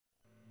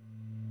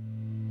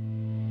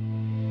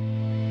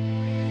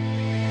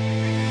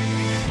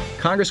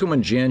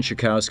Congresswoman Jan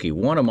Schakowsky,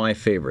 one of my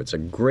favorites, a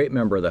great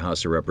member of the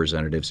House of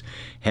Representatives,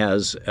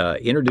 has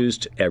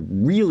introduced a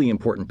really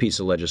important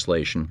piece of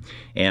legislation.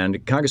 And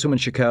Congresswoman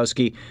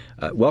Schakowsky,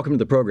 welcome to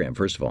the program,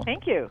 first of all.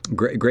 Thank you.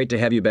 Great to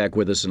have you back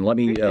with us. And let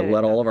me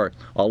let all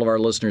of our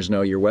listeners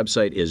know your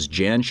website is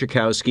Jan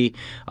Schakowsky.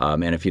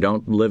 And if you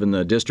don't live in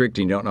the district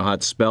and you don't know how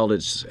it's spelled,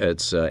 it's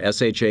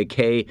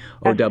SHAKOW.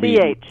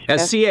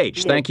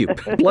 SCH. Thank you.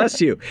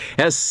 Bless you.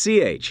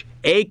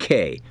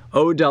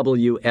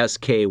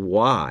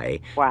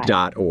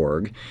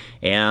 SCHAKOWSKY.org,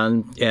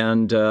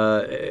 and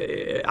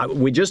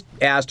we just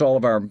asked all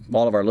of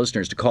our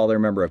listeners to call their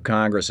member of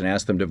Congress and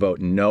ask them to vote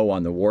no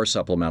on the war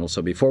supplemental.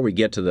 So before we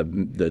get to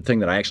the thing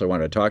that I actually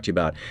wanted to talk to you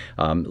about,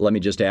 let me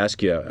just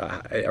ask you,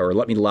 or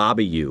let me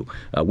lobby you.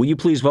 Will you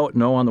please vote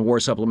no on the war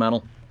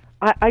supplemental?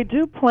 I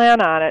do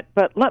plan on it,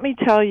 but let me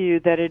tell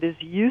you that it is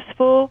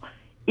useful,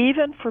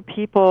 even for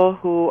people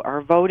who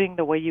are voting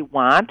the way you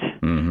want,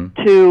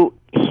 to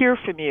hear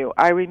from you.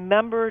 I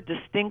remember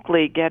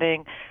distinctly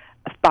getting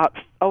about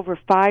over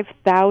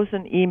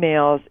 5,000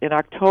 emails in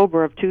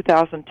October of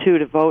 2002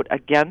 to vote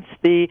against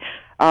the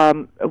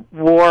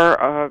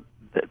war,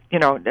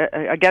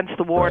 against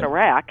the war in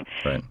Iraq.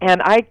 Right.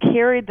 And I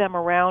carried them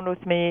around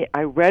with me.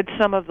 I read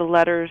some of the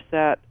letters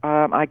that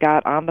I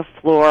got on the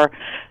floor.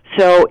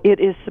 So it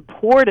is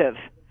supportive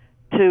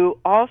to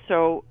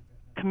also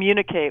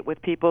communicate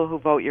with people who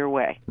vote your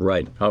way.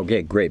 Right.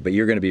 Okay, great. But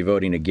you're going to be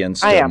voting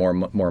against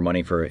more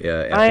money for I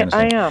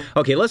Afghanistan. am.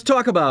 Okay, let's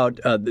talk about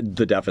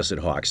the deficit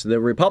hawks. The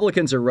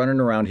Republicans are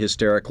running around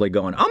hysterically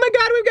going, oh my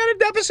God, we've got a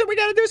deficit, we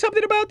got to do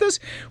something about this,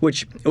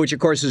 which of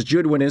course is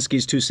Jude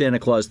Wanniski's two Santa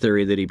Claus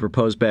theory that he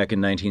proposed back in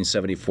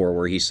 1974,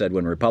 where he said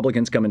when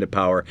Republicans come into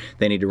power,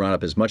 they need to run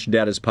up as much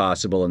debt as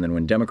possible, and then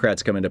when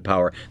Democrats come into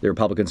power, the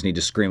Republicans need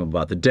to scream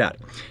about the debt.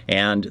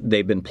 And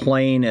they've been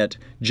playing it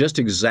just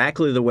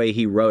exactly the way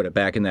he wrote it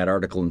back in that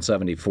article in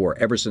 74,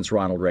 ever since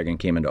Ronald Reagan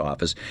came into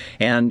office.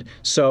 And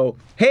so,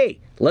 hey,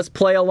 let's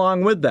play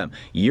along with them.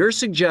 You're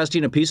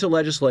suggesting a piece of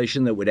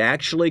legislation that would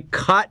actually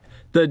cut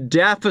the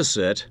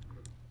deficit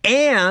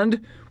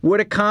and would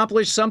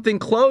accomplish something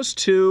close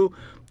to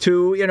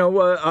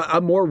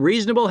a more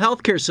reasonable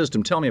health care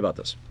system. Tell me about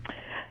this.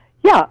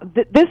 Yeah,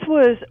 this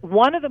was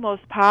one of the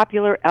most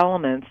popular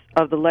elements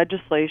of the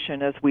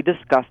legislation as we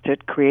discussed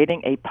it,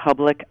 creating a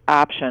public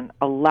option,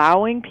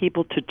 allowing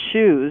people to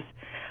choose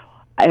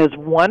as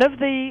one of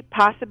the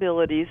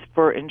possibilities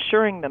for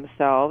insuring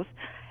themselves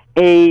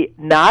a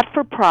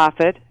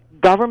not-for-profit,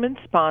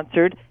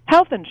 government-sponsored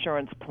health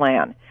insurance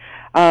plan.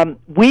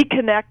 We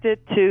connect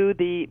it to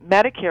the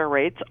Medicare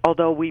rates,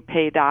 although we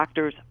pay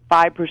doctors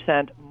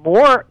 5%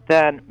 more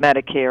than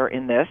Medicare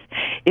in this.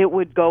 It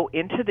would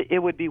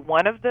it would be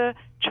one of the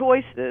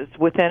choices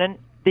within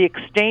the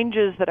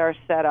exchanges that are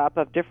set up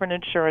of different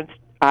insurance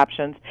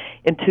options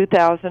in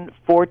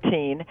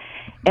 2014,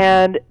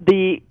 and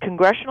the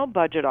Congressional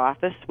Budget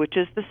Office, which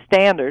is the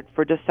standard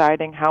for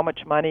deciding how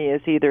much money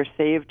is either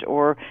saved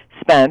or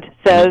spent,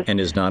 says and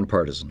is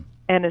nonpartisan.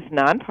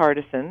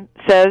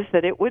 Says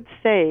that it would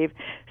save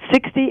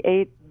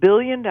 $68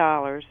 billion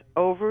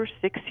over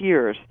 6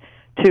 years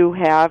to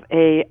have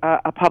a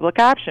public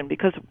option,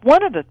 because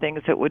one of the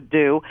things it would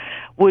do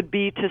would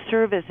be to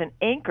serve as an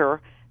anchor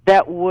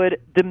that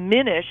would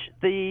diminish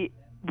the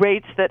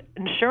rates that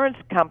insurance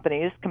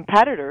companies,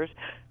 competitors,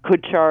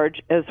 could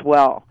charge as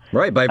well.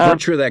 Right, by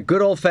virtue of that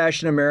good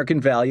old-fashioned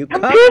American value,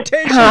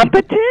 competition.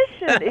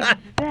 Competition,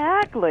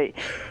 exactly.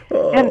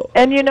 And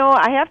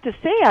I have to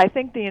say, I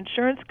think the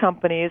insurance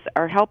companies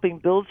are helping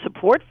build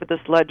support for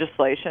this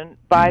legislation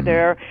by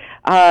their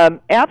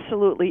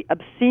absolutely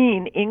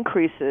obscene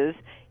increases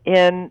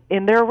in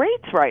their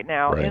rates right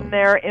now, in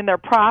their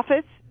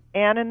profits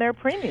and in their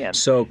premiums.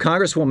 So,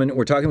 Congresswoman,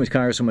 we're talking with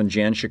Congresswoman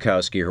Jan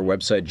Schakowsky. Her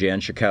website,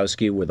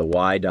 janschakowsky with a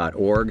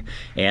Y.org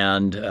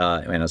and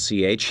a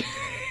CH.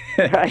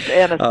 Right,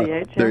 and a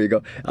CH. There you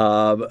go.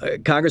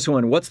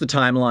 Congresswoman, what's the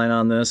timeline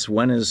on this?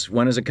 When is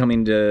it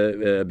coming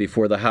to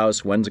before the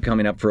House? When's it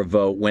coming up for a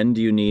vote? When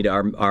do you need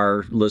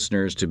our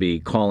listeners to be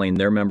calling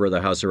their member of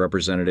the House of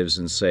Representatives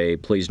and say,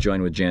 please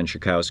join with Jan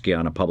Schakowsky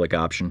on a public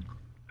option?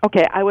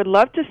 Okay, I would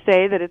love to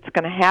say that it's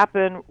going to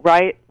happen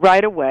right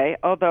away,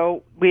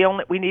 although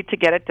we need to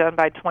get it done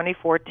by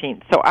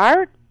 2014. So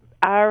our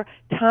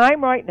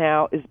time right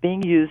now is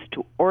being used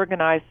to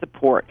organize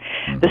support.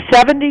 The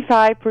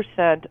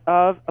 75%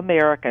 of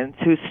Americans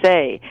who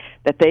say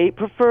that they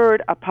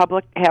preferred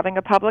having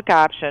a public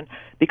option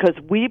because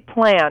we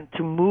plan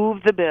to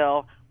move the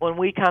bill when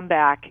we come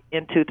back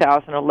in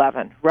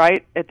 2011,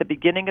 right at the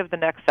beginning of the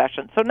next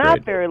session. So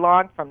not very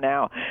long from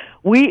now.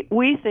 We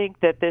think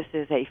that this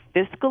is a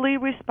fiscally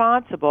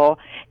responsible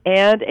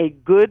and a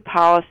good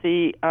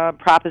policy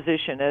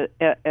proposition,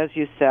 as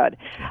you said.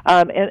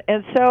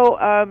 So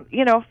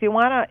if you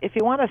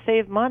want to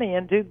save money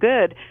and do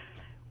good,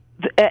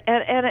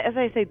 and as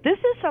I say, this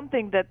is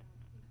something that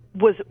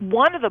was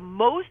one of the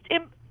most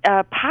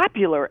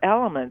popular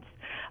elements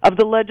of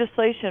the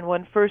legislation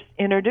when first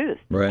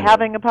introduced,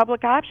 having a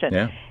public option.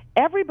 Yeah.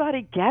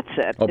 Everybody gets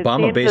it.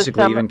 Obama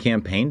basically even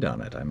campaigned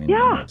on it. I mean,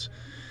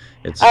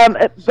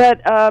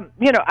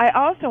 I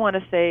also want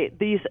to say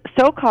these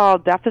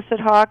so-called deficit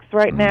hawks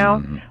right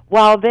now,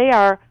 while they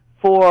are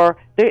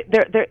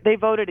they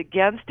voted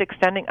against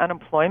extending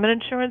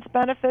unemployment insurance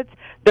benefits,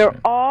 they're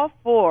all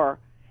for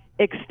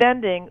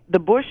extending the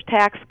Bush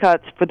tax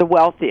cuts for the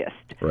wealthiest,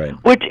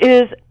 which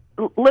is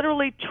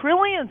literally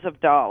trillions of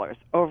dollars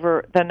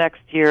over the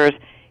next years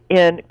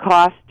in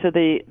cost to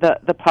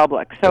the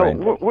public. So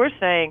we're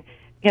saying,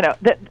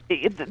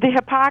 the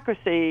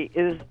hypocrisy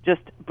is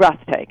just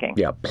breathtaking.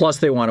 Yeah. Plus,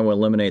 they want to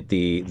eliminate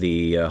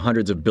the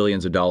hundreds of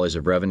billions of dollars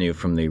of revenue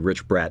from the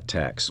rich brat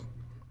tax,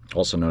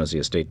 also known as the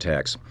estate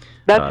tax.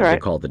 That's right. They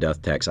call it the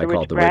death tax. I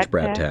call it the rich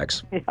brat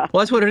tax. Yeah.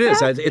 Well, that's what it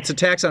is. It's a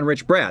tax on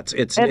rich brats.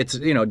 It's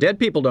dead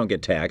people don't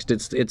get taxed.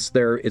 It's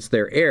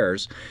their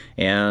heirs,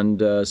 and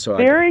so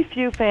very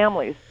few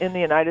families in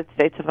the United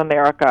States of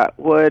America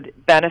would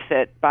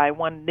benefit by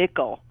 1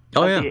 nickel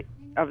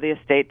of the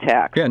estate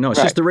tax. Yeah, no,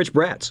 it's just the rich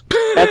brats.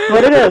 That's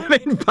what it is. I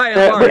mean, by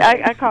and large.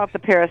 I call it the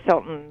Paris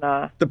Hilton.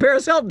 The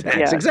Paris Hilton tax,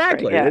 yeah,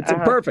 exactly. Right, yeah, it's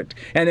perfect.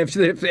 And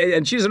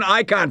and she's an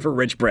icon for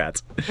rich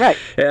brats. Right.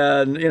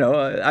 And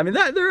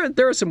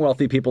there are some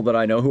wealthy people that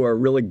I know who are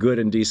really good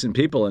and decent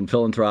people and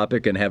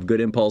philanthropic and have good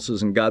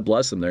impulses, and God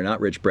bless them. They're not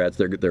rich brats.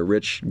 They're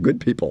rich,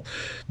 good people.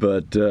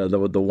 But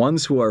the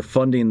ones who are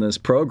funding this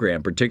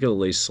program,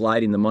 particularly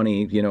sliding the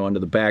money, under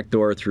the back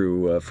door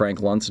through Frank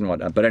Luntz and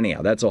whatnot. But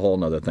anyhow, that's a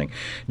whole other thing.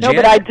 No,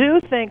 but I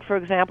do think, for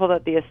example,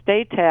 that the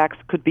estate tax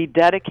could be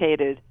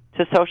dedicated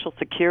to Social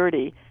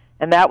Security,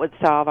 and that would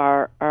solve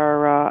our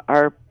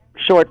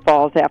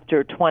shortfalls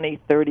after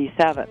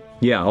 2037.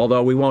 Yeah,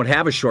 although we won't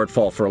have a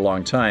shortfall for a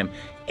long time.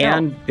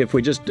 And if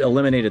we just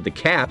eliminated the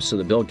cap so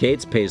that Bill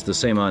Gates pays the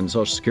same on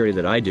Social Security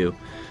that I do,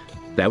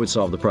 that would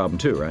solve the problem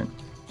too, right?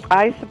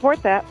 I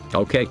support that.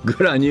 Okay,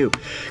 good on you.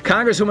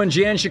 Congresswoman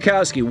Jan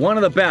Schakowsky, one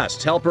of the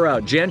best. Help her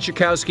out.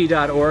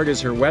 JanSchakowsky.org is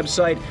her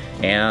website.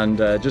 And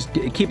just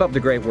keep up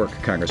the great work,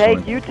 Congresswoman.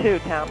 Thank you too,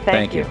 Tom.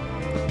 Thank you.